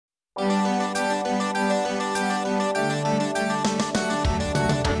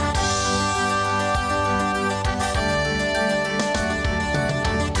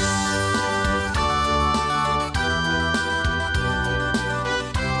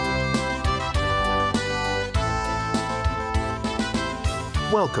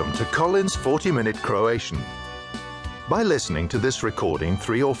Welcome to Colin's 40-Minute Croatian. By listening to this recording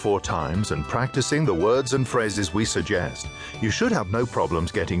 3 or 4 times and practicing the words and phrases we suggest, you should have no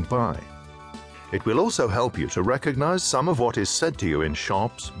problems getting by. It will also help you to recognize some of what is said to you in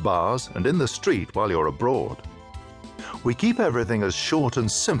shops, bars, and in the street while you're abroad. We keep everything as short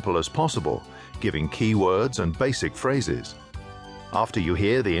and simple as possible, giving key words and basic phrases. After you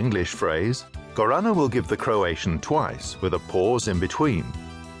hear the English phrase, Gorana will give the Croatian twice with a pause in between.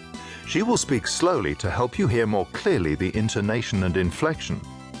 She will speak slowly to help you hear more clearly the intonation and inflection.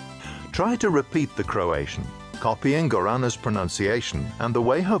 Try to repeat the Croatian, copying Gorana's pronunciation and the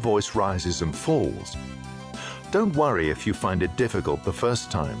way her voice rises and falls. Don't worry if you find it difficult the first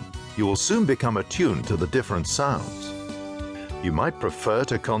time. You will soon become attuned to the different sounds. You might prefer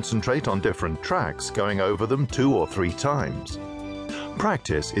to concentrate on different tracks, going over them 2 or 3 times.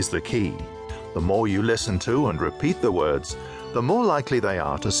 Practice is the key. The more you listen to and repeat the words, the more likely they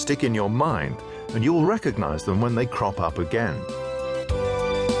are to stick in your mind, and you will recognize them when they crop up again.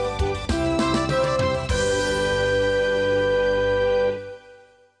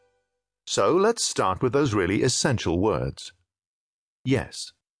 So let's start with those really essential words.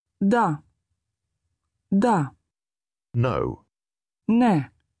 Yes. Da. Da. No. Ne.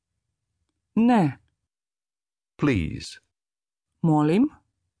 Ne. Please. Molim.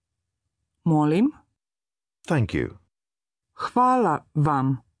 Molim. Thank you. Hvala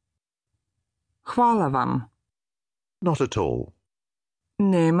vam. Hvala vam. Not at all.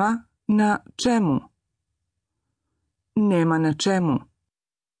 Nema na čemu. Nema na čemu.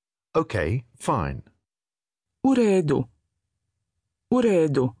 Okay, fine. U redu. U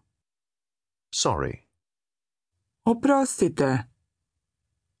redu. Sorry. Oprostite.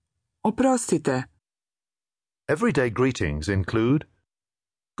 Oprostite. Everyday greetings include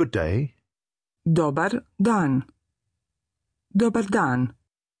good day, Dobar dan. Dobar dan.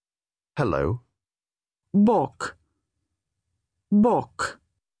 hello, Bok. Bok.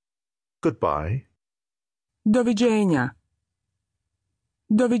 goodbye, Doviđenja.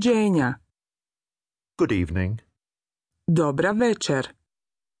 Doviđenja. good evening, Dobra večer.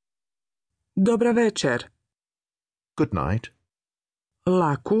 Dobra večer. good night,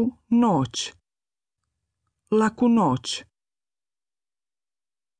 Laku noć. Laku noć.